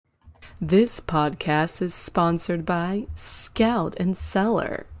This podcast is sponsored by Scout and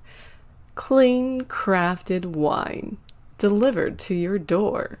Cellar. Clean, crafted wine delivered to your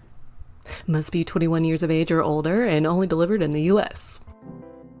door. Must be 21 years of age or older and only delivered in the U.S.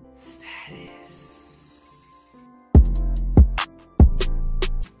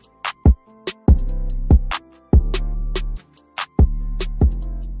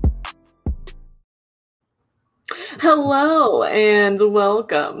 Hello and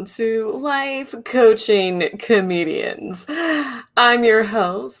welcome to Life Coaching Comedians. I'm your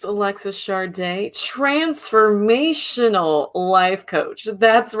host, Alexis Charday, transformational life coach.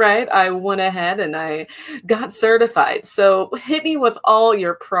 That's right, I went ahead and I got certified. So hit me with all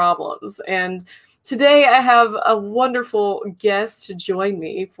your problems. And today I have a wonderful guest to join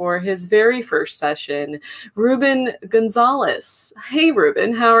me for his very first session, Reuben Gonzalez. Hey,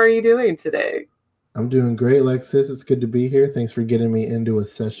 Reuben, how are you doing today? I'm doing great, Alexis. It's good to be here. Thanks for getting me into a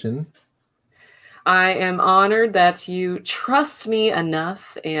session. I am honored that you trust me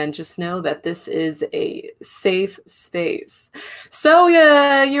enough, and just know that this is a safe space. So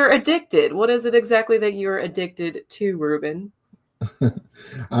you're addicted. What is it exactly that you're addicted to, Reuben?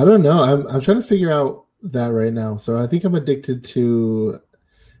 I don't know. I'm trying to figure out that right now. So I think I'm addicted to,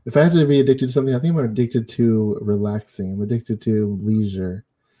 if I have to be addicted to something, I think I'm addicted to relaxing. I'm addicted to leisure.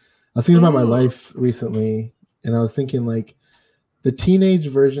 I was thinking about my life recently, and I was thinking like the teenage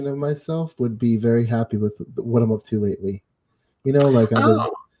version of myself would be very happy with what I'm up to lately. You know, like I've been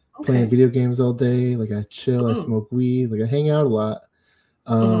playing video games all day. Like I chill, I smoke weed, like I hang out a lot.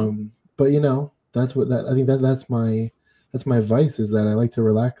 But you know, I think that's my vice, is that I like to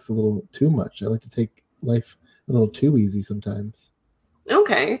relax a little too much. I like to take life a little too easy sometimes.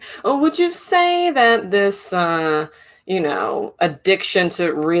 Okay. Well, would you say that this addiction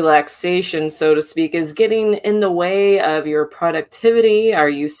to relaxation, so to speak, is getting in the way of your productivity? Are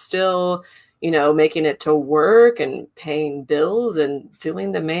you still, making it to work and paying bills and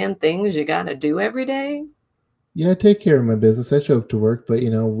doing the man things you got to do every day? Yeah, I take care of my business. I show up to work, but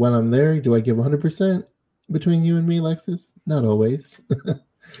when I'm there, do I give 100% between you and me, Lexus? Not always.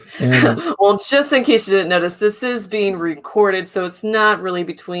 And well, just in case you didn't notice, this is being recorded, so it's not really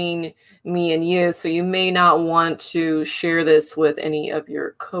between me and you. So you may not want to share this with any of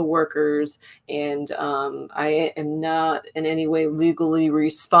your coworkers. And I am not in any way legally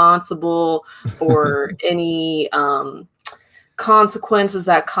responsible for any consequences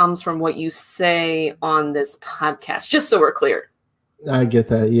that comes from what you say on this podcast, just so we're clear. I get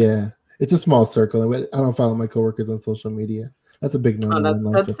that. Yeah. It's a small circle. I don't follow my coworkers on social media. That's a big no-no in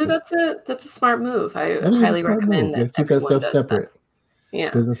life. That's a smart move. I highly recommend that. Keep that stuff separate.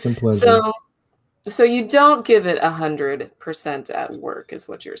 Yeah. Business and pleasure. So you don't give it 100% at work, is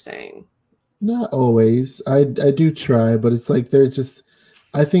what you're saying? Not always. I do try, but it's like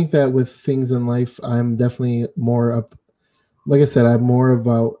I think that with things in life, I'm definitely more up. Like I said, I'm more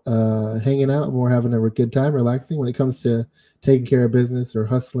about hanging out, more having a good time, relaxing. When it comes to taking care of business or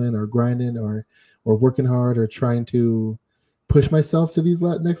hustling or grinding or working hard or trying to push myself to these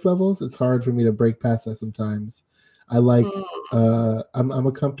next levels, it's hard for me to break past that sometimes. I like, I'm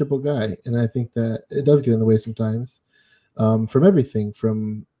a comfortable guy, and I think that it does get in the way sometimes, from everything,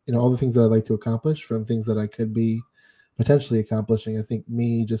 from, all the things that I like to accomplish, from things that I could be potentially accomplishing. I think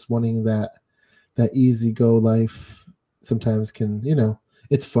me just wanting that easy go life sometimes can,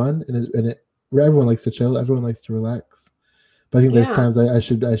 it's fun, and everyone likes to chill, everyone likes to relax. But I think there's times I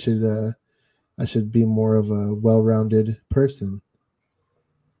should be more of a well-rounded person.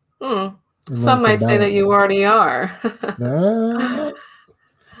 Some might say that you already are.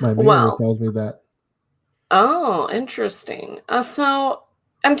 My mirror tells me that. Oh, interesting. So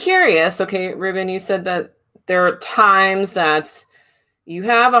I'm curious. Okay, Reuben, you said that there are times that you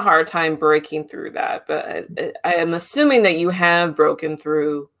have a hard time breaking through that, but I am assuming that you have broken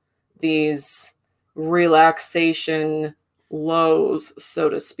through these relaxation lows, so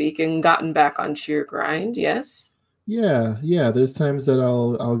to speak, and gotten back onto your grind. Yes. Yeah. There's times that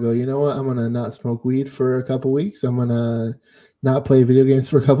I'll go, you know what? I'm gonna not smoke weed for a couple weeks. I'm gonna not play video games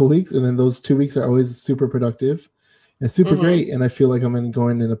for a couple weeks, and then those 2 weeks are always super productive and super great, and I feel like I'm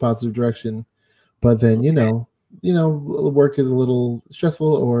going in a positive direction. But then work is a little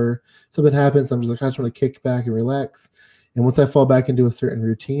stressful or something happens. I'm just like, I just want to kick back and relax. And once I fall back into a certain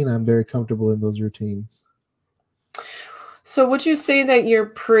routine, I'm very comfortable in those routines. So would you say that you're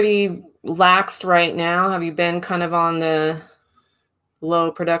pretty laxed right now? Have you been kind of on the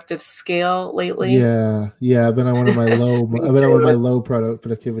low productive scale lately? Yeah. I've been on one of my low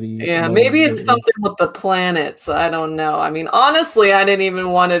productivity. Yeah, maybe it's something with the planets. I don't know. I mean, honestly, I didn't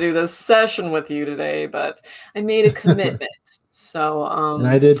even want to do this session with you today, but I made a commitment. So, And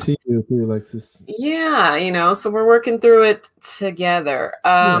I did to you too, Alexis. yeah, so we're working through it together.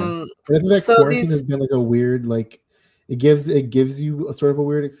 Yeah. And I think that So quarantine has these, been like a weird, like it gives you a sort of a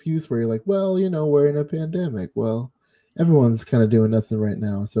weird excuse where you're like, well, we're in a pandemic. Well, everyone's kind of doing nothing right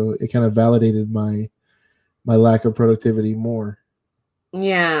now. So it kind of validated my lack of productivity more.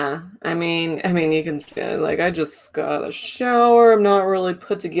 yeah, you can say like I just got a shower. I'm not really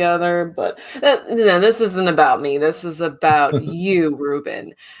put together, but no, this isn't about me. This is about you,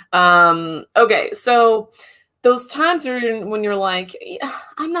 Reuben. Okay, so those times when you're like, "Yeah,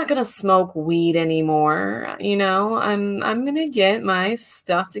 I'm not gonna smoke weed anymore. I'm gonna get my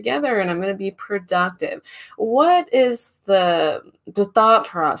stuff together and I'm gonna be productive." What is the thought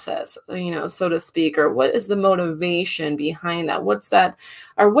process, so to speak, or what is the motivation behind that? What's that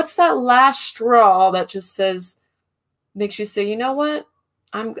last straw that just makes you say, you know what?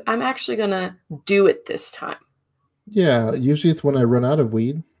 I'm actually gonna do it this time. Yeah, usually it's when I run out of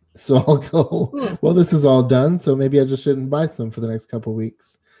weed. So I'll go, Hmm. well, this is all done. So maybe I just shouldn't buy some for the next couple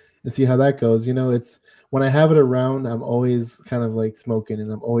weeks and see how that goes. It's when I have it around, I'm always kind of like smoking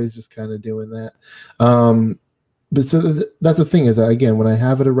and I'm always just kind of doing that. Um, but so that's the thing is that, again, when I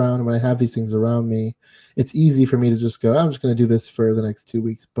have it around, when I have these things around me, it's easy for me to just go, I'm just going to do this for the next 2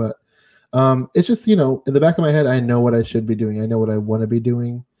 weeks. But it's just, in the back of my head, I know what I should be doing. I know what I want to be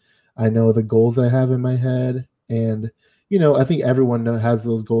doing. I know the goals I have in my head. And, I think everyone has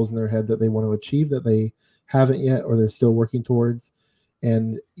those goals in their head that they want to achieve that they haven't yet or they're still working towards.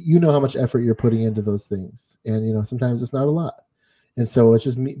 And you know how much effort you're putting into those things. And, sometimes it's not a lot. And so it's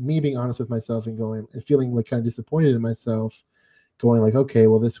just me being honest with myself and going and feeling like kind of disappointed in myself, going like, okay,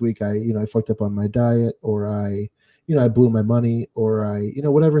 well, this week I fucked up on my diet, or I blew my money, or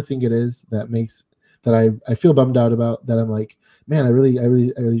whatever thing it is that makes that I feel bummed out about, that I'm like, man, I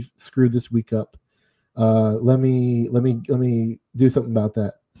really screwed this week up. Let me do something about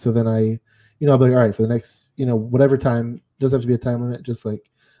that. So then I'll be like, all right, for the next, whatever time, doesn't have to be a time limit. Just like,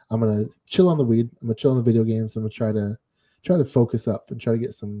 I'm going to chill on the weed. I'm going to chill on the video games. I'm going to try to focus up and try to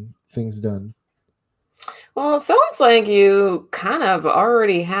get some things done. Well, it sounds like you kind of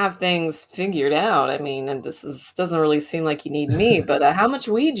already have things figured out. And doesn't really seem like you need me, but how much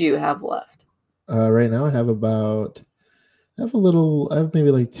weed do you have left? Right now I have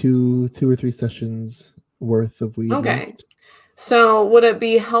maybe like two or three sessions worth of weed Okay. left. So, would it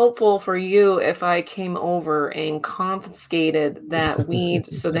be helpful for you if I came over and confiscated that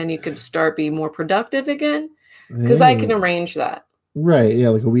weed so then you could start being more productive again? Because I can Hey, arrange that. right, yeah,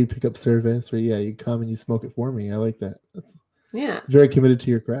 like a weed pickup service where, yeah, you come and you smoke it for me. I like that. That's Yeah. very committed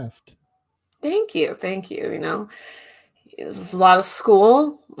to your craft. Thank you. Thank you. It was a lot of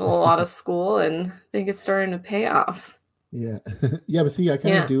school, and I think it's starting to pay off. Yeah. Yeah, but see, I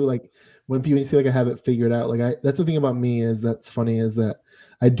kind of Yeah. do like when people say like I have it figured out, like that's the thing about me is that's funny is that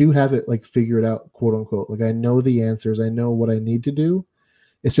I do have it like figured out, quote unquote. Like I know the answers, I know what I need to do.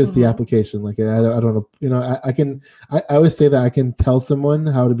 It's just the Hmm. application. Like I don't know, I always say that I can tell someone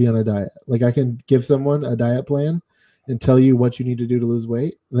how to be on a diet. Like I can give someone a diet plan and tell you what you need to do to lose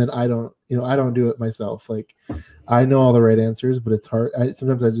weight. Then I don't do it myself. Like I know all the right answers, but it's hard.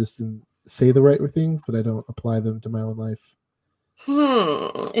 Sometimes I just say the right things, but I don't apply them to my own life.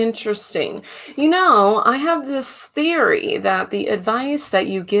 Interesting. I have this theory that the advice that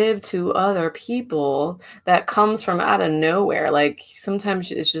you give to other people that comes from out of nowhere, like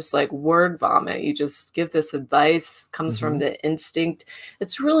sometimes it's just like word vomit. You just give this advice, comes from Hmm. the instinct.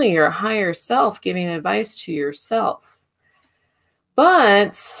 It's really your higher self giving advice to yourself.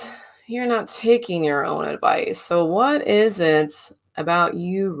 But you're not taking your own advice. So, what is it about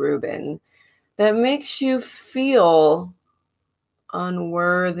you, Reuben, that makes you feel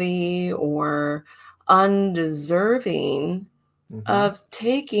unworthy or undeserving Hmm. of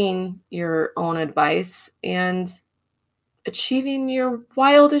taking your own advice and achieving your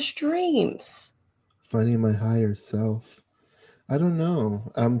wildest dreams? Finding my higher self. I don't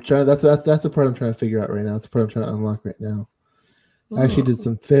know. I'm trying. That's the part I'm trying to figure out right now. It's the part I'm trying to unlock right now. I actually did Hmm.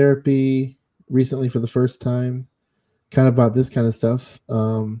 some therapy recently for the first time, kind of about this kind of stuff.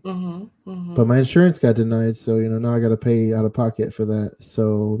 Hmm. But Hmm. my insurance got denied, so now I got to pay out of pocket for that.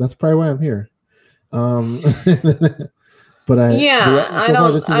 So that's probably why I'm here. Um, but yeah, Yeah, I so far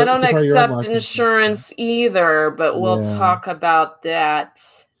don't this is I don't so far you're accept unlocking some stuff. insurance either, but we'll Yeah, talk about that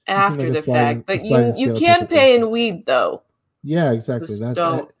you seem like after a the fact. a But sliding you scale type can of pay person. in weed though. Yeah, exactly. Just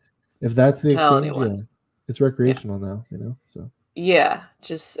don't If that's the tell exchange, yeah, anyone. it's Yeah. recreational now. So Yeah,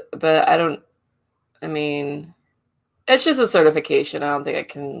 but I don't I mean it's just a certification. I don't think I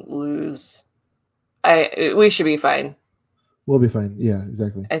can lose. We should be fine. we'll be fine. Yeah,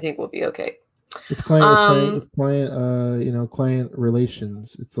 exactly. I think we'll be okay. It's client. Um, Client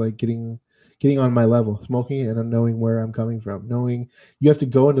relations. It's like getting on my level, smoking it and knowing where I'm coming from. Knowing you have to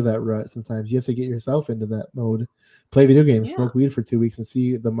go into that rut sometimes. You have to get yourself into that mode. Play video games, yeah. smoke weed for 2 weeks, and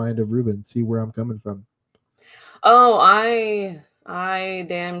see the mind of Reuben. See where I'm coming from. Oh, I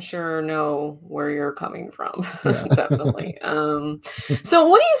damn sure know where you're coming from. Yeah. Definitely. So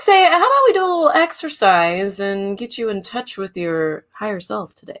what do you say? How about we do a little exercise and get you in touch with your higher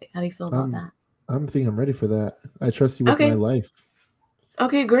self today? How do you feel about I'm that? I'm thinking I'm ready for that. I trust you with my Okay. life.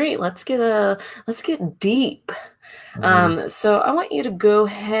 Okay, great. Let's get deep. I'm ready. So I want you to go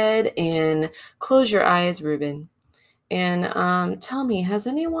ahead and close your eyes, Ruben, and tell me, has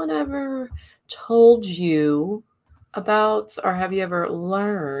anyone ever told you about, or have you ever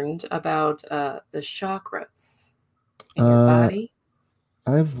learned about the chakras in your Uh, body?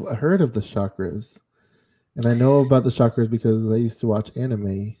 I've heard of the chakras, and I know about the chakras because I used to watch anime,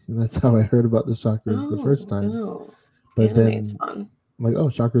 and that's how I heard about the chakras the first Oh, time. oh, But anime is then, fun. I'm like, oh,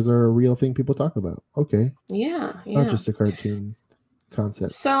 chakras are a real thing people talk about. Okay, Yeah, it's not yeah. just a cartoon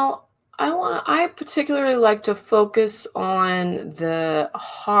concept. So I particularly like to focus on the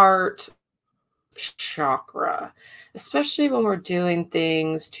heart chakra, especially when we're doing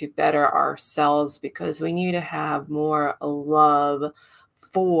things to better ourselves because we need to have more love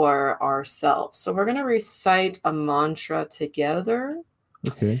for ourselves. So we're going to recite a mantra together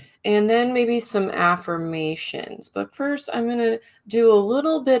Okay, and then maybe some affirmations. But first, I'm going to do a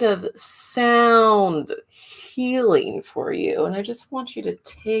little bit of sound healing for you. And I just want you to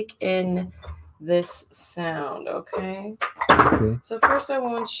take in this sound, okay? okay. So, first, I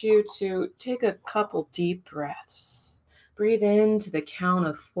want you to take a couple deep breaths. Breathe in to the count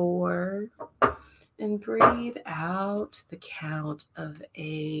of 4 and breathe out the count of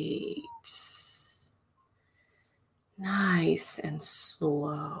 8. Nice and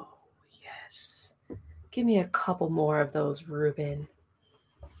slow. Yes. Give me a couple more of those, Reuben.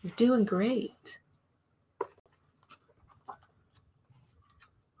 You're doing great.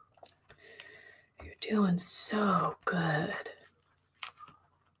 You're doing so good.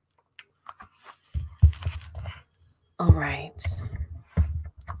 All right.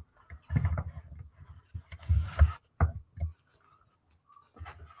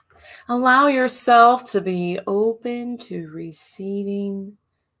 Allow yourself to be open to receiving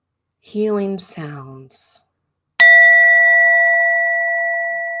healing sounds.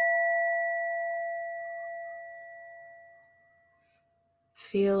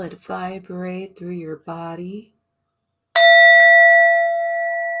 Feel it vibrate through your body.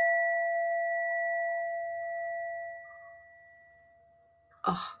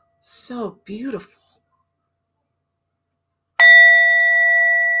 Oh, so beautiful.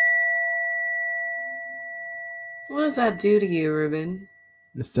 What does that do to you, Reuben?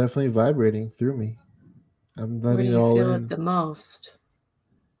 It's definitely vibrating through me. I'm Where do letting it you all feel it the most?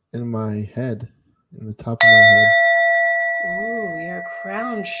 in my head, in the top of my head. Ooh, your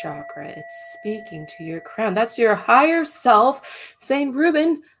crown chakra. It's speaking to your crown. That's your higher self saying,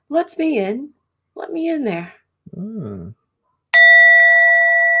 Reuben, let me in. Let me in there. Ah,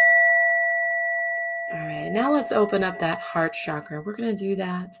 All right, now let's open up that heart chakra. We're going to do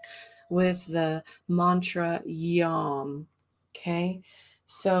that with the mantra Yam. Okay,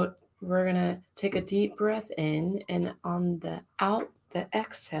 so we're going to take a deep breath in, and on the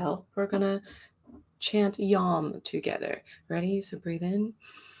exhale, we're going to chant Yam together. Ready? So breathe in.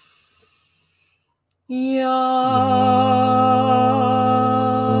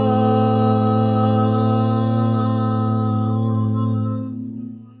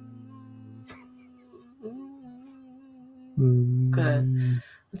 Good. mm,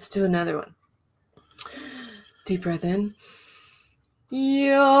 Let's do another one. Deep breath in.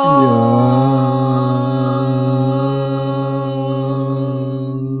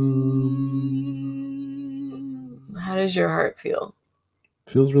 How does your heart feel?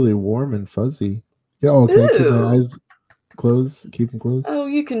 feels really warm and fuzzy. Yeah. Oh, can I keep my Ooh. eyes closed? Keep them closed. Oh,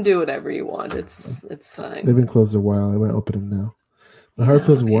 you can do whatever you want. It's They've fine. been closed a while. I might open them now. My heart Yeah,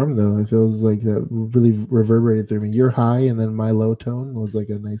 feels okay. warm though. It feels like that really reverberated through me. You're high, and then my low tone was like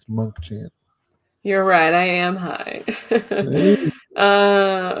a nice monk chant. You're right. I am high. Hey.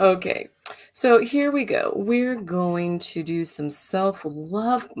 Okay. So here we go. We're going to do some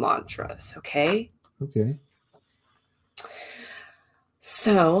self-love mantras, okay? Okay.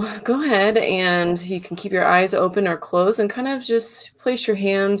 So go ahead and you can keep your eyes open or closed and kind of just place your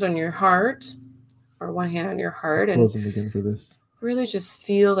hands on your heart or one hand on your I'll heart and close them again for this. really just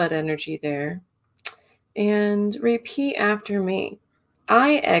feel that energy there. And repeat after me.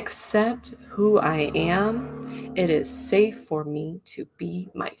 I accept who I am. It is safe for me to be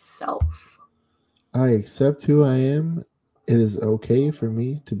myself. I accept who I am. It is okay for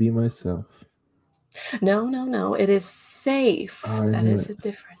me to be myself. No, no, no. It is safe. I That knew is it. the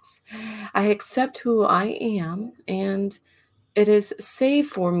difference. I accept who I am, and it is safe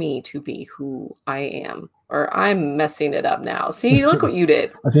for me to be who I am. Or I'm messing it up now. See, look what you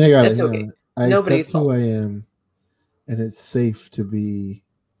did. I think I got it. It's Hang okay. on. I Nobody's accept who fault. I am, and it's safe to be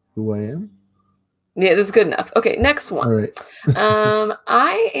who I am. Yeah, this is good enough. Okay, next All one. right.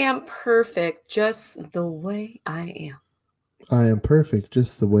 I am perfect just the way I am. I am perfect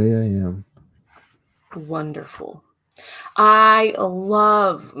just the way I am. Wonderful. I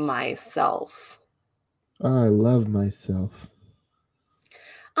love myself. I love myself.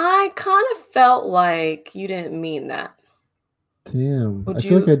 I kind of felt like you didn't mean that. Damn. I Would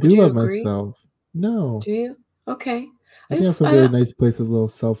feel like you I would do you love agree? myself. No. Do you? Okay. I I think I'm just from a I very don't nice place of a little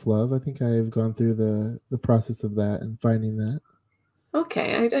self love. I think I've gone through the process of that and finding that.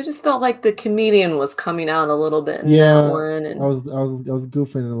 okay. I just felt like the comedian was coming out a little bit in that Yeah, one I and was I was I was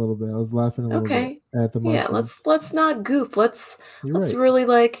goofing a little bit. I was laughing a little bit okay. at the Yeah, let's marshmallows. let's not goof. You're Let's right. really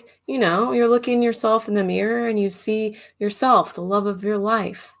you're looking yourself in the mirror and you see yourself, the love of your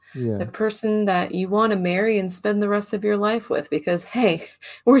life, the Yeah. person that you want to marry and spend the rest of your life with because hey,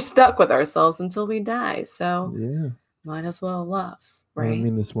 we're stuck with ourselves until we die. So, Yeah. might as well love, I'm gonna right?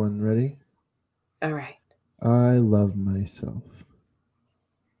 mean this one. Ready? All right. I love myself.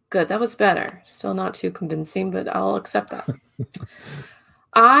 Good. That was better. Still not too convincing, but I'll accept that.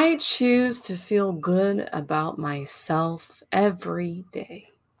 I choose to feel good about myself every day.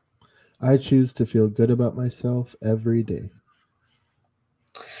 I choose to feel good about myself every day.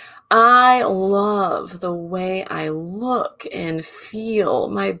 I love the way I look and feel.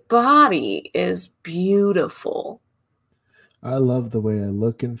 My body is beautiful. I love the way I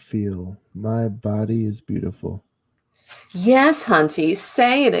look and feel. My body is beautiful. Yes, Hunty,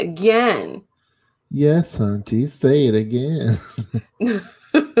 say it again. Yes, Auntie, say it again.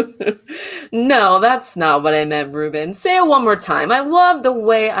 No, that's not what I meant, Reuben. Say it one more time. I love the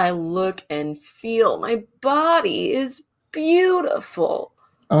way I look and feel. My body is beautiful.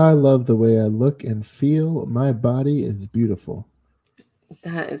 I love the way I look and feel. My body is beautiful.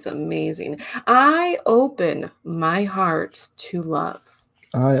 That is amazing. I open my heart to love.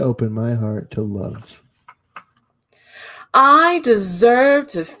 I open my heart to love. I deserve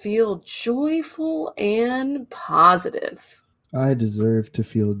to feel joyful and positive. I deserve to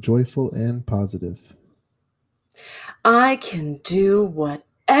feel joyful and positive. I can do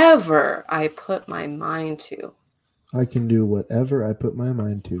whatever I put my mind to. I can do whatever I put my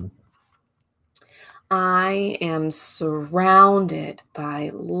mind to. I am surrounded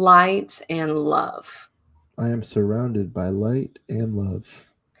by light and love. I am surrounded by light and love.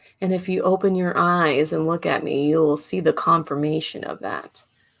 And if you open your eyes and look at me, you will see the confirmation of that.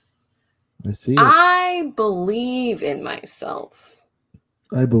 I see it. I believe in myself.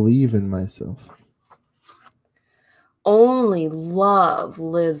 I believe in myself. Only love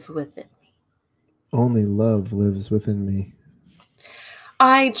lives within me. Only love lives within me.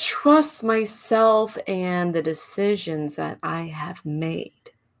 I trust myself and the decisions that I have made.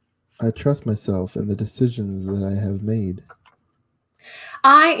 I trust myself and the decisions that I have made.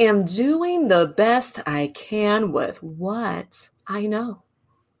 I am doing the best I can with what I know.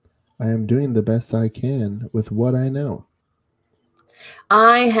 I am doing the best I can with what I know.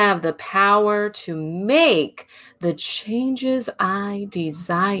 I have the power to make the changes I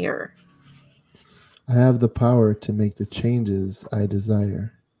desire. I have the power to make the changes I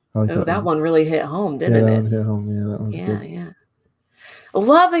desire. I like Oh, that that one. one really hit home, Yeah, didn't that it? one hit home. Yeah, that one's Yeah, good. yeah.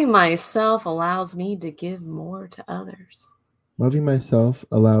 Loving myself allows me to give more to others. Loving myself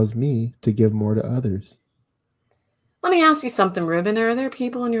allows me to give more to others. Let me ask you something, Reuben. Are there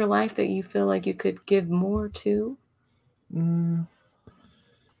people in your life that you feel like you could give more to? Mm,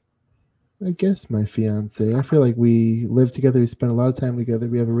 I guess my fiance. I feel like we live together. We spend a lot of time together.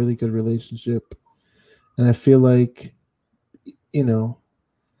 We have a really good relationship. And I feel like, you know,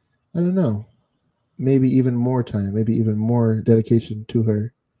 I don't know, maybe even more time, maybe even more dedication to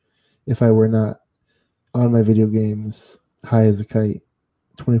her if I were not on my video games high as a kite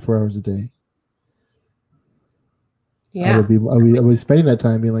 24 hours a day. Yeah. I would be spending that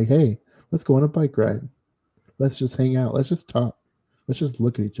time being like, hey, let's go on a bike ride. Let's just hang out. Let's just talk. Let's just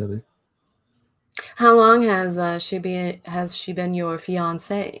look at each other. How long has she been your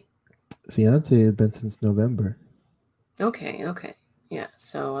fiance? Fiance had been since November. Okay, okay. Yeah.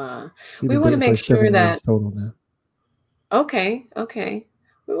 So We've we been want to dating for make like sure 7 years that total now. okay, okay.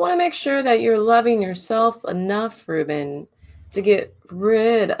 We want to make sure that you're loving yourself enough, Ruben, to get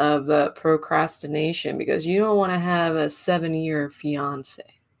rid of the procrastination because you don't want to have a 7-year fiance.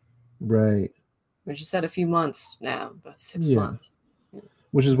 Right. We just said a few months now, about 6 Yeah. months.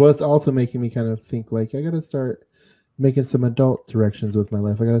 Which is what's also making me kind of think like I gotta start making some adult directions with my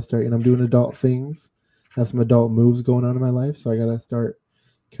life. I gotta start, I'm doing adult things, have some adult moves going on in my life. So I gotta start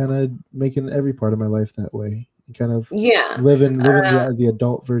kind of making every part of my life that way, and kind of Yeah. living the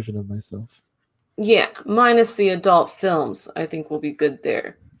adult version of myself. Yeah. Minus the adult films, I think we'll be good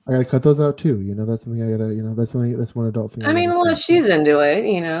there. I gotta cut those out too. That's something I gotta. That's one adult thing I I mean, gotta unless start. she's into it,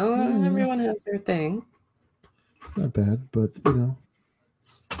 Yeah, everyone has their thing. it's not bad, but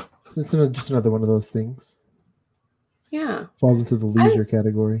it's just another one of those things. Yeah. Falls into the leisure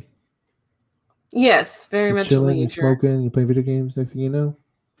category. Yes, very You're much chilling, you're leisure. smoking, you're playing video games. Next thing you know,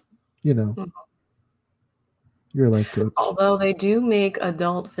 Mhm. you're a life coach. Although they do make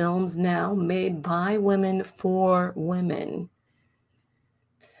adult films now made by women for women.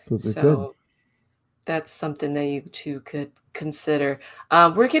 Those are good. So that's something that you two could consider.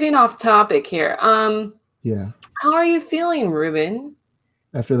 We're getting off topic here. Yeah. How are you feeling, Reuben?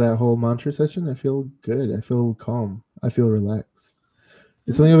 After that whole mantra session, I feel good. I feel calm. I feel relaxed.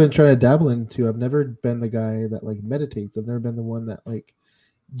 It's something I've been Oh, trying to dabble into. I've never been the guy that like meditates. I've never been the one that like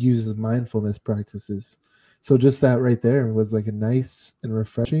uses mindfulness practices. So just that right there was like a nice and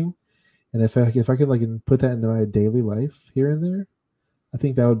refreshing. And if I could like put that into my daily life here and there, I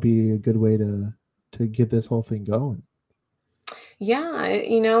think that would be a good way to get this whole thing going. yeah,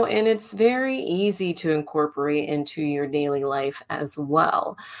 and it's very easy to incorporate into your daily life as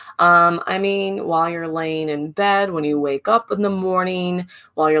well. I mean, while you're laying in bed, when you wake up in the morning,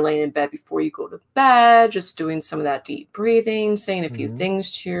 while you're laying in bed before you go to bed, just doing some of that deep breathing, saying a few Mm-hmm.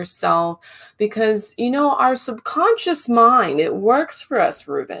 things to yourself, because, our subconscious mind, it works for us,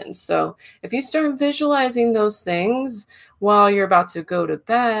 Ruben. So if you start visualizing those things, while you're about to go to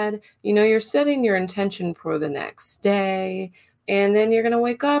bed, you're setting your intention for the next day, and then you're going to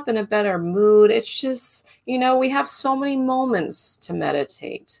wake up in a better mood. It's just, we have so many moments to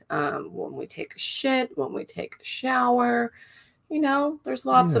meditate. When we take a shit, when we take a shower, there's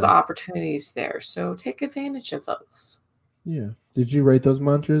lots of Yeah. opportunities there. So take advantage of those. Yeah. Did you write those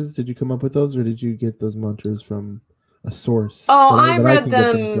mantras? Did you come up with those, or did you get those mantras from a source Oh, that I I read can get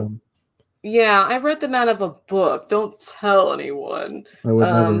them them. from? Yeah, I read them out of a book. Don't tell anyone. I would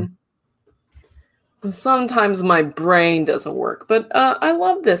never. Sometimes my brain doesn't work, but I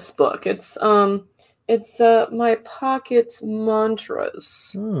love this book. It's my pocket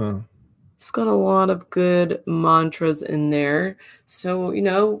mantras. Oh, It's got a lot of good mantras in there. So,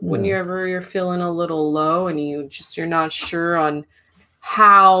 yeah. whenever you're feeling a little low and you're not sure on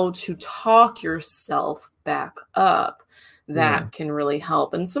how to talk yourself back up, Yeah. that can really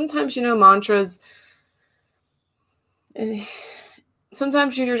help. And sometimes, mantras, eh,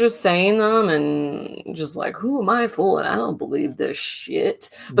 sometimes you're just saying them and just like, who am I fooling? I don't believe this shit.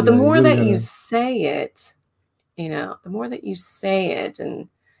 But the Yeah. You more really that you gotta say it, the more that you say it and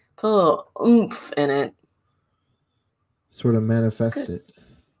put a little oomph in it, sort of it's manifest good. it.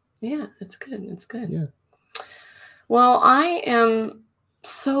 Yeah, it's good. It's good. Yeah. Well, I am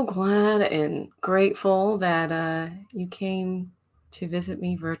so glad and grateful that you came to visit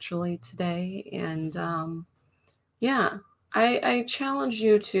me virtually today. And yeah, I challenge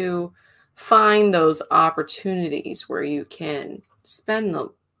you to find those opportunities where you can spend a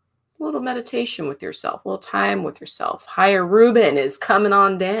little meditation with yourself, a little time with yourself. Higher Reuben is coming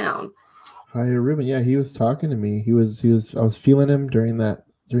on down. Hi, Reuben. Yeah, he was talking to me. I was feeling him during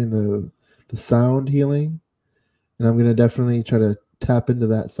the sound healing, and I'm gonna definitely try to tap into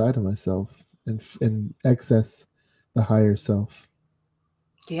that side of myself and access the higher self.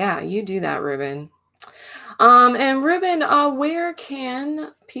 Yeah, you do that, Reuben. And Reuben, where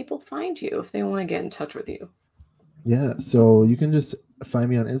can people find you if they want to get in touch with you? Yeah, so you can just find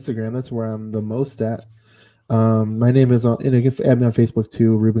me on Instagram. That's where I'm the most at. My name is on, and you can add me on Facebook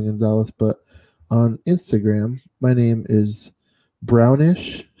too, Reuben Gonzalez. But on Instagram, my name is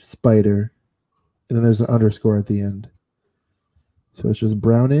Brownish Spider, and then there's an underscore at the end. So it's just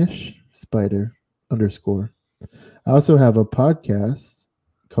Brownish Spider underscore. I also have a podcast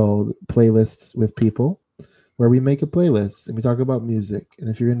called Playlists with People, where we make a playlist and we talk about music. And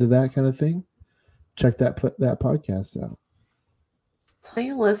if you're into that kind of thing, check that podcast out.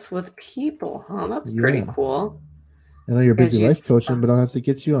 Playlists with people, huh? That's pretty Yeah. cool. I know you're busy As you, life coaching, but I'll have to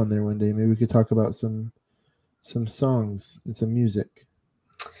get you on there one day. Maybe we could talk about some songs and some music.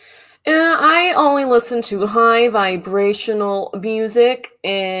 I only listen to high vibrational music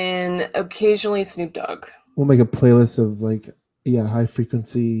and occasionally Snoop Dogg. We'll make a playlist of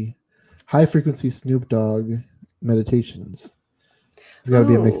high frequency Snoop Dogg meditations. There's got to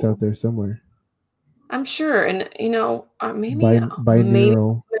be a mix out Oh, there somewhere. I'm sure, and maybe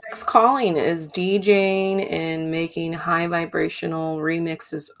Binaural. next calling is DJing and making high vibrational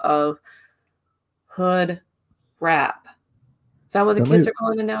remixes of hood rap. Is that what the That kids might, are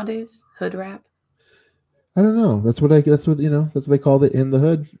calling it nowadays? Hood rap? I don't know. That's what they called it in the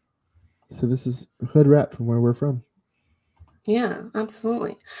hood. So this is hood rap from where we're from. Yeah,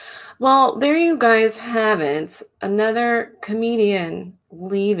 absolutely. Well, there you guys have it. Another comedian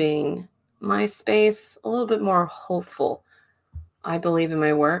leaving my space a little bit more hopeful. I believe in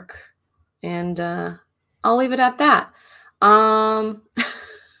my work, and I'll leave it at that. Um,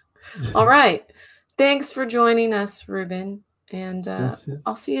 all right. Thanks for joining us, Reuben, and That's it.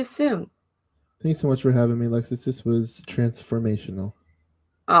 I'll see you soon. Thanks so much for having me, Lexus. This was transformational.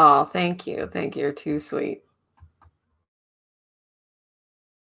 Oh, thank you. Thank you. You're too sweet.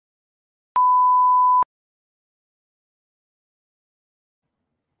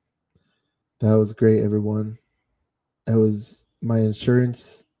 That was great, everyone. It was my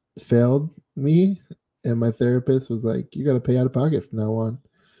insurance failed me, and my therapist was like, "You got to pay out of pocket from now on."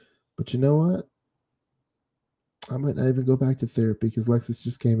 But you know what? I might not even go back to therapy because Lexus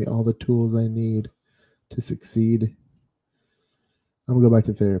just gave me all the tools I need to succeed. I'm gonna go back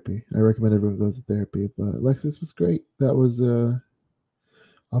to therapy. I recommend everyone goes to therapy. But Lexus was great. That was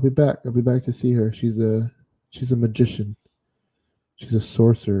I'll be back. I'll be back to see her. She's a magician. She's a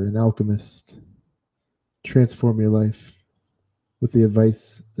sorcerer, an alchemist. Transform your life with the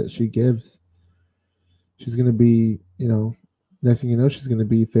advice that she gives. She's gonna be, next thing you know, she's gonna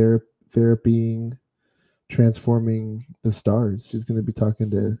be therapying, transforming the stars. She's gonna be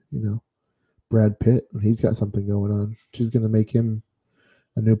talking to, Brad Pitt when he's got something going on. She's gonna make him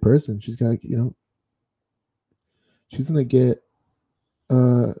a new person. She's gonna get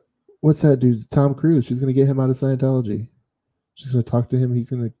what's that dude's Tom Cruise. She's gonna get him out of Scientology. She's gonna talk to him. He's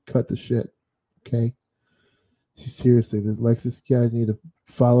gonna cut the shit. Okay. Seriously, the Lexus, you guys need to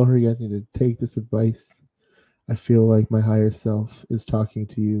follow her. You guys need to take this advice. I feel like my higher self is talking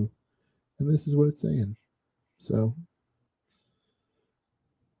to you, and this is what it's saying. So,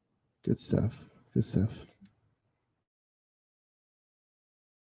 good stuff. Good stuff.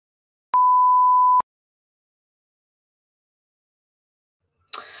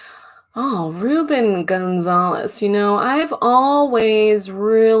 Oh, Reuben Gonzalez. I've always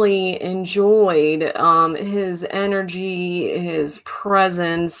really enjoyed his energy, his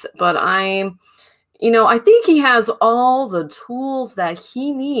presence, but I think he has all the tools that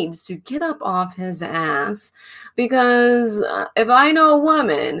he needs to get up off his ass because if I know a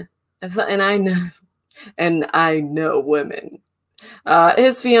woman, and I know women,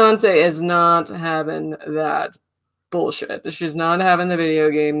 his fiance is not having that bullshit. She's not having the video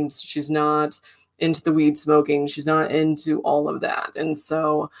games. She's not into the weed smoking. She's not into all of that. And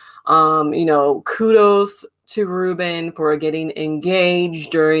so, kudos to Reuben for getting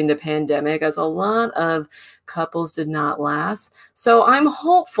engaged during the pandemic, as a lot of couples did not last. So I'm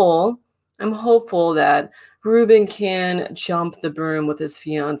hopeful. That Reuben can jump the broom with his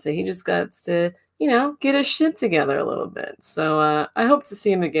fiance. He just got to, get his shit together a little bit. So I hope to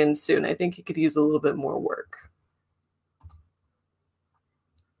see him again soon. I think he could use a little bit more work.